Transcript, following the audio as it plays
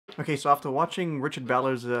Okay, so after watching Richard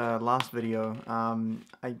Baller's last video,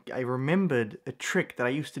 I remembered a trick that I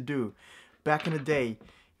used to do back in the day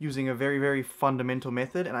using a very fundamental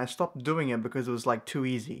method, and I stopped doing it because it was like too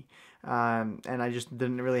easy. And I just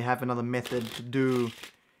didn't really have another method to do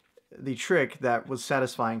the trick that was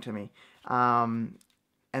satisfying to me. And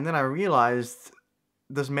then I realized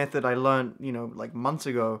this method I learned, like months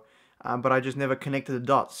ago, but I just never connected the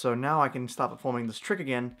dots. So now I can start performing this trick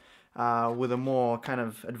again with a more kind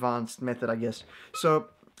of advanced method, I guess. So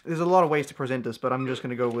there's a lot of ways to present this, but I'm just going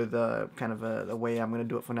to go with kind of a way I'm going to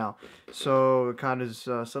do it for now. So the card is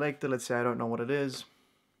selected. Let's say I don't know what it is.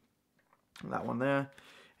 That one there.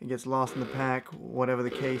 It gets lost in the pack, whatever the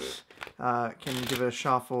case. Can give it a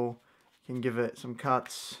shuffle, can give it some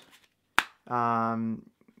cuts.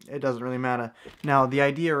 It doesn't really matter. Now the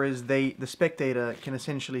idea is the spectator can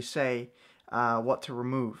essentially say what to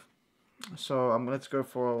remove. So let's go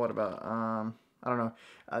for what about I don't know.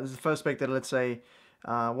 This is the first spectator. Let's say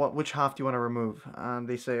which half do you want to remove?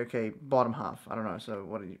 They say okay, bottom half. I don't know. So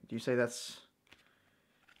what do you say? That's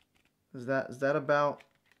is that about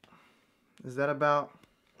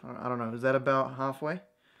I don't know. Is that about halfway? I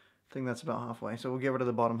think that's about halfway. So we'll get rid of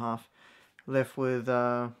the bottom half. Left with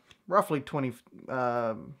roughly 20.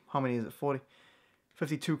 How many is it? 40,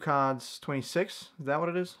 52 cards. 26. Is that what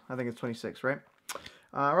it is? I think it's 26, right?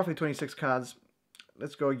 Roughly 26 cards.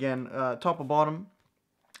 Let's go again. Top or bottom?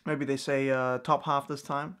 Maybe they say top half this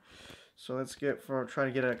time. So let's try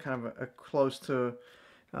to get a kind of a close to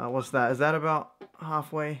what's that? Is that about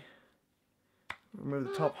halfway? Remove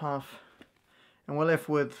the top half, and we're left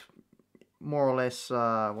with more or less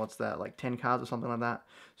what's that? Like 10 cards or something like that.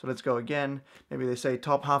 So let's go again. Maybe they say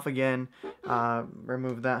top half again.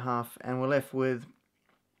 Remove that half, and we're left with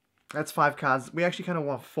that's 5 cards. We actually kind of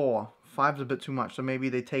want 4. 5's a bit too much, so maybe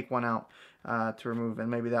they take one out to remove,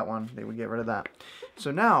 and maybe that one, they would get rid of that.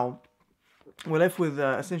 So now, we're left with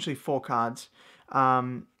essentially 4 cards,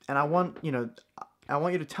 and I want you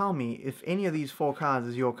to tell me if any of these 4 cards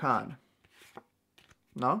is your card.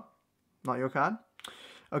 No? Not your card?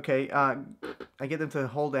 Okay, I get them to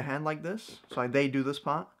hold their hand like this, so they do this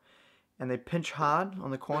part, and they pinch hard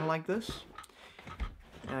on the corner like this,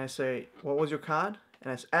 and I say, what was your card?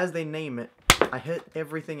 And as they name it, I hit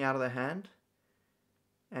everything out of their hand,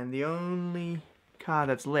 and the only card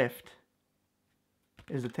that's left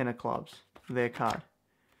is the 10 of clubs, their card.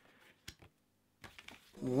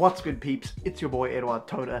 What's good, peeps? It's your boy Eduard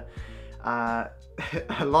Todor.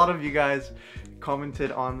 A lot of you guys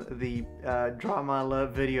commented on the drama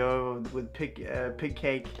alert video with pig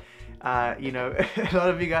cake. A lot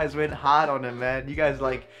of you guys went hard on him, man. You guys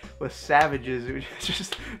like were savages. It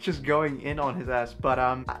was just going in on his ass. But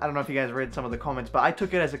I don't know if you guys read some of the comments, but I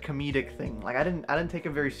took it as a comedic thing. Like I didn't take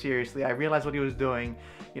it very seriously. I realized what he was doing.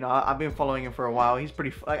 I've been following him for a while. He's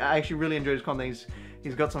pretty. I actually really enjoy his content.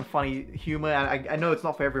 He's got some funny humor. I know it's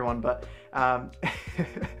not for everyone, but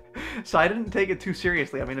so I didn't take it too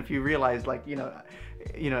seriously. I mean, if you realize, like,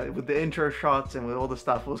 with the intro shots and with all the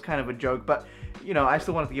stuff, it was kind of a joke. But, I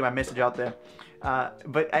still wanted to get my message out there.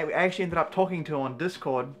 But I actually ended up talking to him on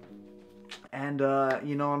Discord. And,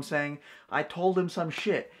 you know what I'm saying? I told him some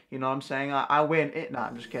shit. You know what I'm saying? I went in. Nah,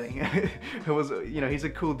 I'm just kidding. It was, he's a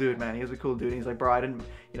cool dude, man. He was a cool dude. He's like, bro, I didn't,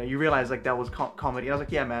 you realize, like, that was comedy. And I was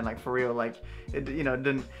like, yeah, man, like, for real. Like, it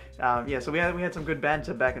didn't, yeah, so we had some good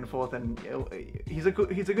banter back and forth. And he's a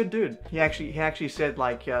good dude. He actually said,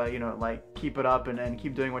 like, like, keep it up and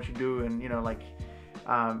keep doing what you do. And, like,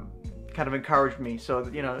 kind of encouraged me. So,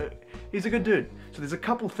 he's a good dude. So there's a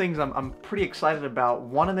couple things I'm pretty excited about.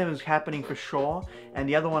 One of them is happening for sure, and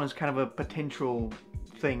the other one is kind of a potential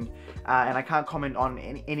thing. And I can't comment on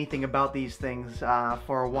anything about these things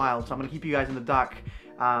for a while, so I'm going to keep you guys in the dark.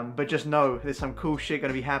 But just know there's some cool shit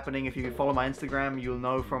going to be happening. If you follow my Instagram, you'll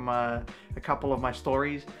know from a couple of my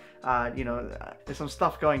stories. There's some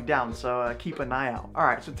stuff going down, so keep an eye out.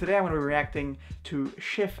 Alright, so today I'm going to be reacting to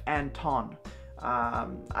Chef Anton.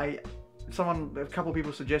 A couple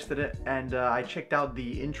people suggested it, and I checked out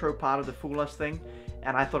the intro part of the Fool Us thing,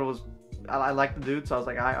 and I thought I liked the dude, so I was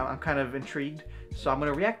like, I'm kind of intrigued, so I'm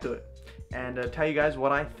going to react to it, and tell you guys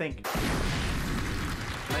what I think.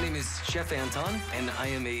 My name is Chef Anton, and I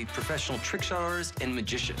am a professional trick shot artist and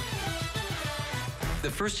magician. The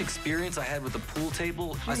first experience I had with the pool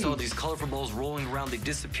table, I saw these colorful balls rolling around. They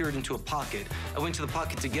disappeared into a pocket. I went to the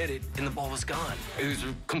pocket to get it, and the ball was gone. It was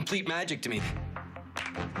complete magic to me.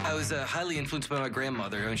 I was highly influenced by my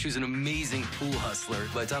grandmother, and she was an amazing pool hustler.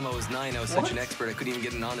 By the time I was 9, I was such an expert, I couldn't even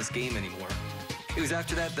get an honest game anymore. It was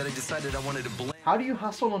after that I decided I wanted to blend. How do you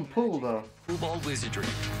hustle on pool, though? Pool ball wizardry.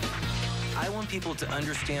 I want people to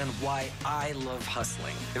understand why I love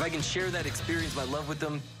hustling. If I can share that experience, my love with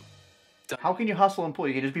them, How can you hustle in pool?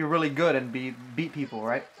 You can just be really good and beat people,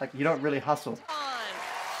 right? Like, you don't really hustle.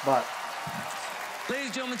 But... Ladies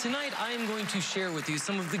and gentlemen, tonight I am going to share with you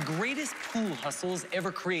some of the greatest pool hustles ever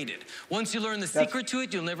created. Once you learn the secret to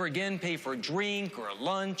it, you'll never again pay for a drink or a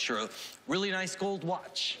lunch or a really nice gold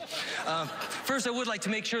watch. First, I would like to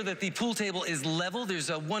make sure that the pool table is level. There's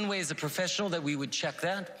one way as a professional that we would check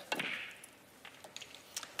that.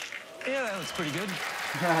 Yeah, that looks pretty good.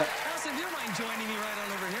 Allison, do you mind joining me right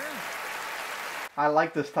on over here? I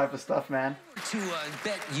like this type of stuff, man. To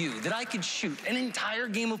bet you that I could shoot an entire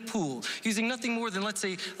game of pool using nothing more than, let's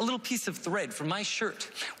say, a little piece of thread from my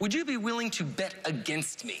shirt. Would you be willing to bet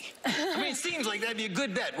against me? I mean, it seems like that'd be a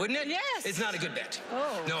good bet, wouldn't it? Yes. It's not a good bet.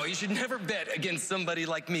 Oh. No, you should never bet against somebody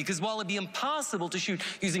like me, because while it'd be impossible to shoot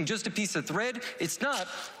using just a piece of thread, it's not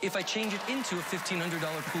if I change it into a $1,500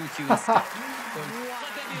 pool cue instead.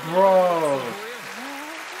 Bro.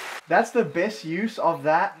 That's the best use of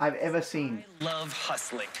that I've ever seen. Love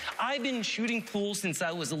hustling. I've been shooting pool since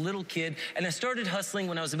I was a little kid, and I started hustling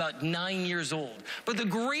when I was about 9 years old. But the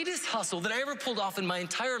greatest hustle that I ever pulled off in my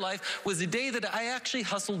entire life was the day that I actually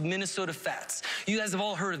hustled Minnesota Fats. You guys have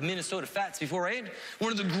all heard of Minnesota Fats before, right?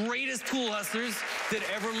 One of the greatest pool hustlers that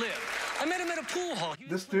ever lived. I met him at a pool hall.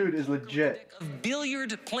 This dude is legit.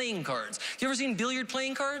 Billiard playing cards. You ever seen billiard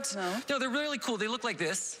playing cards? No. No, they're really cool. They look like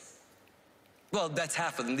this. Well, that's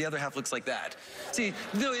half of them. The other half looks like that. See,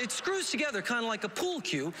 it screws together kind of like a pool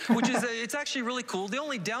cue, which is, it's actually really cool. The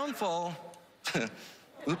only downfall,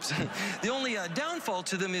 oops, the only downfall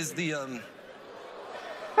to them is the, you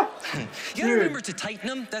gotta remember to tighten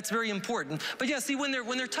them. That's very important. But yeah, see, when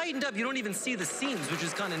they're tightened up, you don't even see the seams, which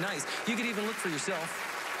is kind of nice. You could even look for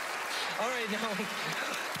yourself. All right, now,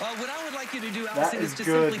 what I would like you to do, Allison, is just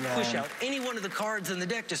simply push out any one of the cards in the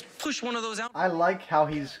deck. Just push one of those out. I like how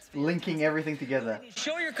he's linking everything together.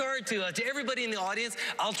 Show your card to everybody in the audience.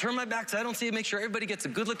 I'll turn my back so I don't see it. Make sure everybody gets a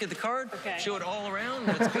good look at the card. Okay. Show it all around.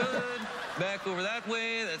 That's good. Back over that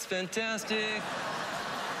way. That's fantastic.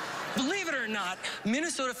 Believe it or not,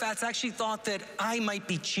 Minnesota Fats actually thought that I might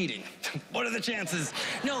be cheating. What are the chances?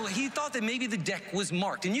 No, he thought that maybe the deck was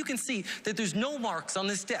marked. And you can see that there's no marks on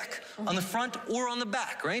this deck, on the front or on the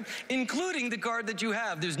back, right? Including the card that you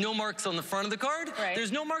have. There's no marks on the front of the card. Right.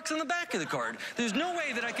 There's no marks on the back of the card. There's no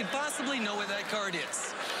way that I could possibly know where that card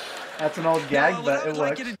is. That's an old gag, Now, but it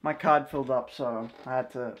like works. My card filled up, so I had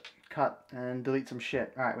to cut and delete some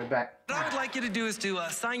shit. All right, we're back. What I would like you to do is to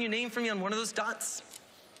sign your name for me on one of those dots.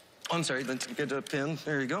 Oh, I'm sorry, let's get a pen.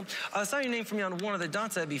 There you go. Sign your name for me on one of the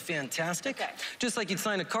dots. That'd be fantastic. Okay. Just like you'd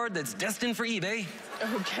sign a card that's destined for eBay.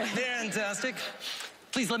 Okay. Fantastic.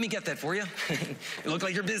 Please let me get that for you. You look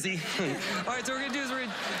like you're busy. All right, so what we're gonna do is we're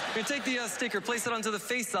gonna take the sticker, place it onto the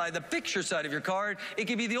face side, the picture side of your card. It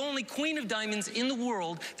could be the only queen of diamonds in the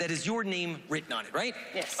world that has your name written on it, right?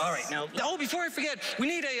 Yes. All right, now, oh, before I forget, we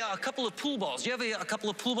need a couple of pool balls. Do you have a couple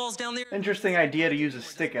of pool balls down there? Interesting idea to use a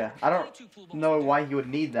sticker. I don't know why he would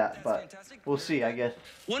need that, but we'll see, I guess.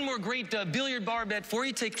 One more great billiard bar bet for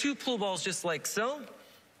you. Take 2 pool balls just like so.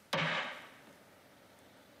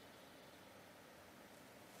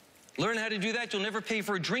 Learn how to do that. You'll never pay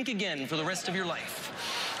for a drink again for the rest of your life.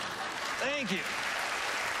 Thank you.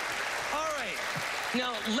 All right.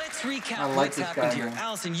 Now, let's recap what's happened here.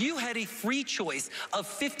 Allison, you had a free choice of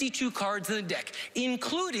 52 cards in the deck,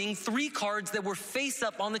 including 3 cards that were face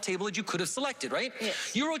up on the table that you could have selected, right?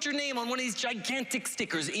 Yes. You wrote your name on one of these gigantic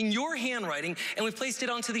stickers in your handwriting, and we placed it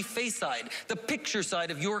onto the face side, the picture side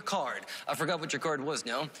of your card. I forgot what your card was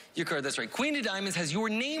now. Your card, that's right. Queen of Diamonds has your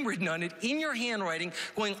name written on it in your handwriting,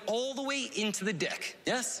 going all the way into the deck.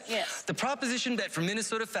 Yes? Yes. The proposition bet from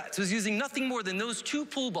Minnesota Fats was using nothing more than those 2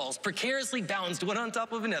 pool balls precariously balanced one on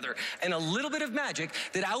top of another, and a little bit of magic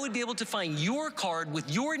that I would be able to find your card with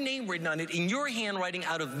your name written on it in your handwriting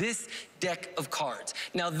out of this deck of cards.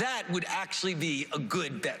 Now that would actually be a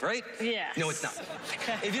good bet, right? Yes. No, it's not.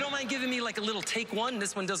 If you don't mind giving me like a little take one,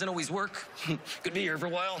 this one doesn't always work. Could be here for a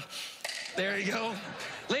while. There you go.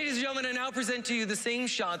 Ladies and gentlemen, I now present to you the same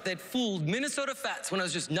shot that fooled Minnesota Fats when I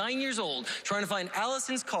was just 9 years old, trying to find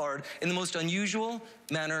Allison's card in the most unusual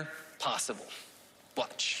manner possible.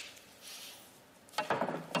 Watch.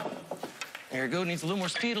 There you go. Needs a little more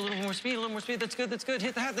speed, a little more speed, a little more speed. That's good, that's good.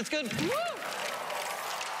 Hit the hat, that's good. Woo!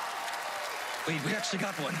 Wait, we actually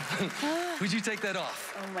got one. Would you take that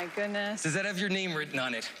off? Oh my goodness. Does that have your name written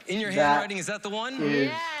on it? In your handwriting, is that the one?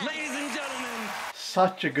 Is Ladies and gentlemen.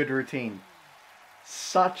 such a good routine.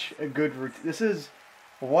 Such a good routine. This is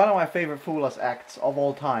one of my favorite Fool Us acts of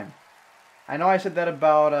all time. I know I said that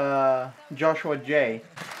about Joshua J.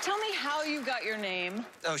 Tell me how you got your name.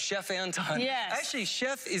 Oh, Chef Anton. Yes. Actually,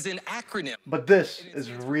 chef is an acronym. But this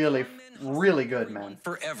is really, really good, man.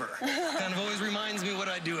 Forever. Kind of always reminds me what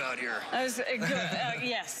I do out here. I was good.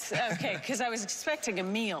 Yes. Okay, because I was expecting a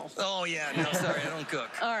meal. Oh, yeah. No, sorry, I don't cook.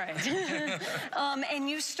 All right. And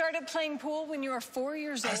you started playing pool when you were 4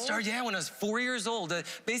 years old? I started, yeah, when I was 4 years old.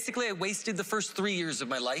 Basically, I wasted the first 3 years of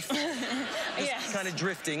my life. Just kind of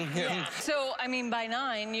drifting. Yeah. So, I mean, by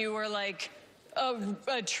 9, you were like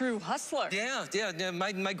a true hustler. Yeah.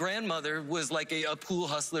 My grandmother was like a pool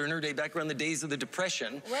hustler in her day, back around the days of the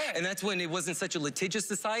Depression. Right. And that's when it wasn't such a litigious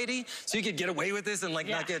society, so you could get away with this and like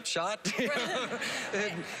not get shot.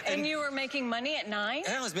 And you were making money at 9?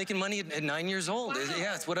 Yeah, I was making money at 9 years old. Wow.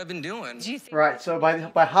 Yeah, it's what I've been doing. Do you think Right, so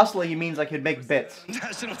by hustler, he means like he'd make bits.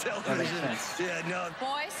 National television. Yeah, no.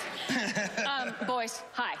 Boys? Boys,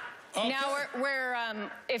 hi. Okay. Now we're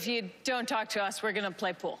if you don't talk to us, we're gonna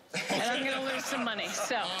play pool. And I'm gonna lose some money,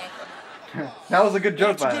 so. That was a good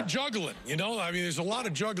joke, It's by good juggling, you know? I mean, there's a lot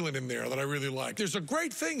of juggling in there that I really like. There's a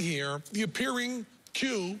great thing here. The appearing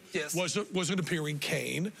Q was an appearing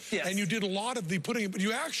Kane. Yes. And you did a lot of the putting, but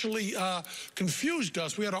you actually confused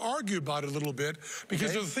us. We had to argue about it a little bit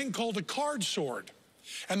because there's a thing called a card sword.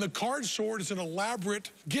 And the card sword is an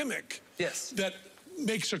elaborate gimmick that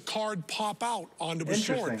makes a card pop out onto a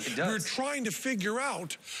sword. Interesting. It does. We're trying to figure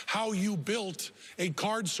out how you built a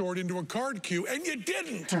card sword into a card cue, and you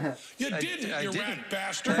didn't. You didn't, you rat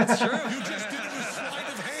bastard. That's true. You just did it with sleight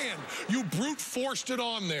of hand. You brute forced it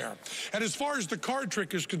on there. And as far as the card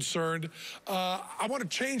trick is concerned, I want to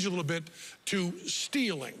change a little bit to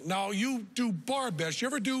stealing. Now, you do bar bets. You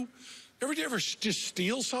ever just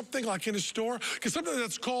steal something like in a store? Because sometimes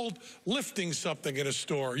that's called lifting something in a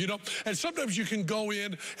store, you know? And sometimes you can go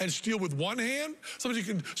in and steal with one hand. Sometimes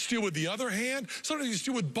you can steal with the other hand. Sometimes you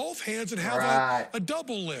steal with both hands and have a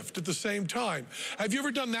double lift at the same time. Have you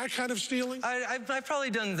ever done that kind of stealing? I've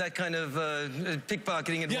probably done that kind of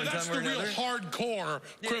pickpocketing at one time or another. Yeah, that's the real hardcore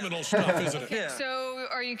criminal stuff, isn't it? Yeah. So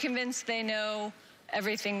are you convinced they know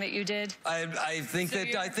everything that you did? I think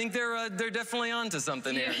they're definitely onto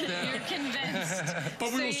something here. You're convinced.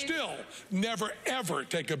 But we will still never, ever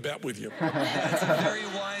take a bet with you. That's a very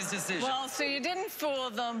wise decision. Well, so you didn't fool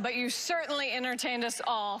them, but you certainly entertained us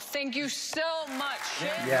all. Thank you so much.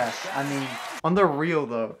 Yes, I mean, on the real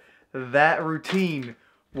though, that routine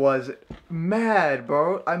was mad,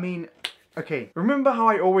 bro. I mean, okay, remember how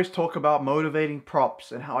I always talk about motivating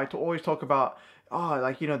props and how I always talk about, oh,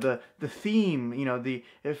 like, you know, the theme, you know,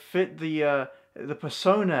 it fit the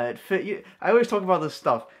persona, it fit. I always talk about this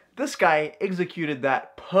stuff. This guy executed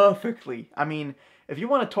that perfectly. I mean, if you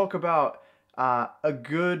want to talk about a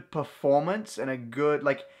good performance and a good,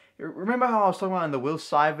 like, remember how I was talking about in the Will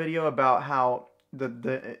Tsai video about how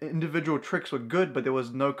the individual tricks were good, but there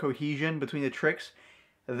was no cohesion between the tricks?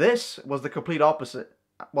 This was the complete opposite.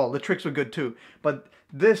 Well, the tricks were good too, but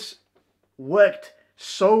this worked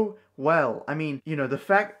so well. I mean, you know, the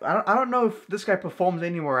fact, I don't know if this guy performs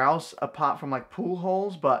anywhere else apart from like pool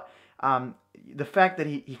halls, but the fact that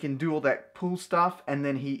he can do all that pool stuff, and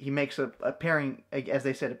then he makes a pairing, as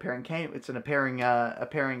they said, a pairing cane. It's a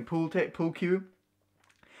pairing pool cue.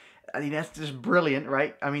 I mean, that's just brilliant,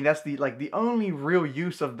 right? I mean, that's the only real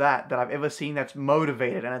use of that I've ever seen that's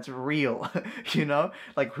motivated and it's real, you know?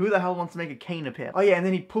 Like, who the hell wants to make a cane appear? Oh yeah, and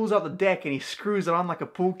then he pulls out the deck and he screws it on like a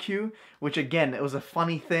pool cue, which again, it was a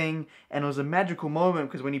funny thing and it was a magical moment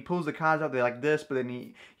because when he pulls the cards out, they're like this, but then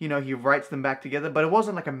he, you know, he writes them back together. But it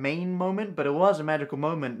wasn't like a main moment, but it was a magical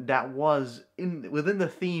moment that was within the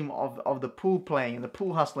theme of the pool playing and the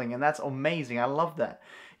pool hustling, and that's amazing. I love that,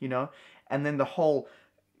 you know? And then the whole,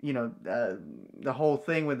 you know, the whole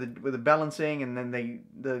thing with the balancing, and then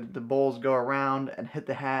the balls go around and hit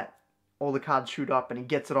the hat, all the cards shoot up, and he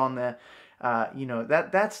gets it on there. You know,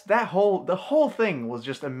 the whole thing was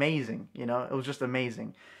just amazing. You know, it was just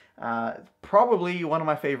amazing. Probably one of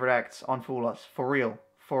my favorite acts on Fool Us, for real.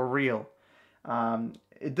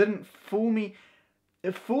 It didn't fool me.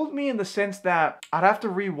 It fooled me in the sense that I'd have to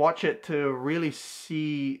rewatch it to really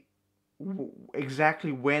see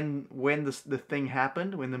exactly when the thing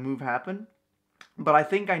happened, when the move happened. But I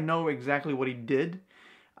think I know exactly what he did,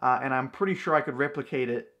 and I'm pretty sure I could replicate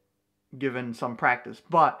it given some practice.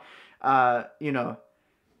 But you know,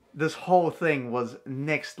 this whole thing was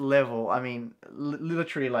next level. I mean,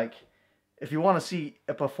 literally, like, if you want to see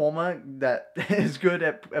a performer that is good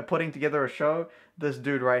at putting together a show, this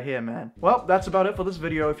dude right here, man. Well, that's about it for this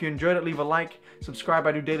video. If you enjoyed it, leave a like, subscribe.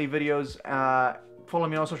 I do daily videos. Follow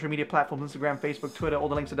me on social media platforms, Instagram, Facebook, Twitter. All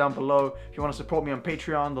the links are down below. If you want to support me on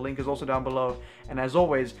Patreon, the link is also down below. And as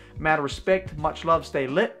always, mad respect, much love, stay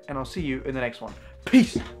lit, and I'll see you in the next one.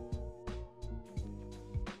 Peace!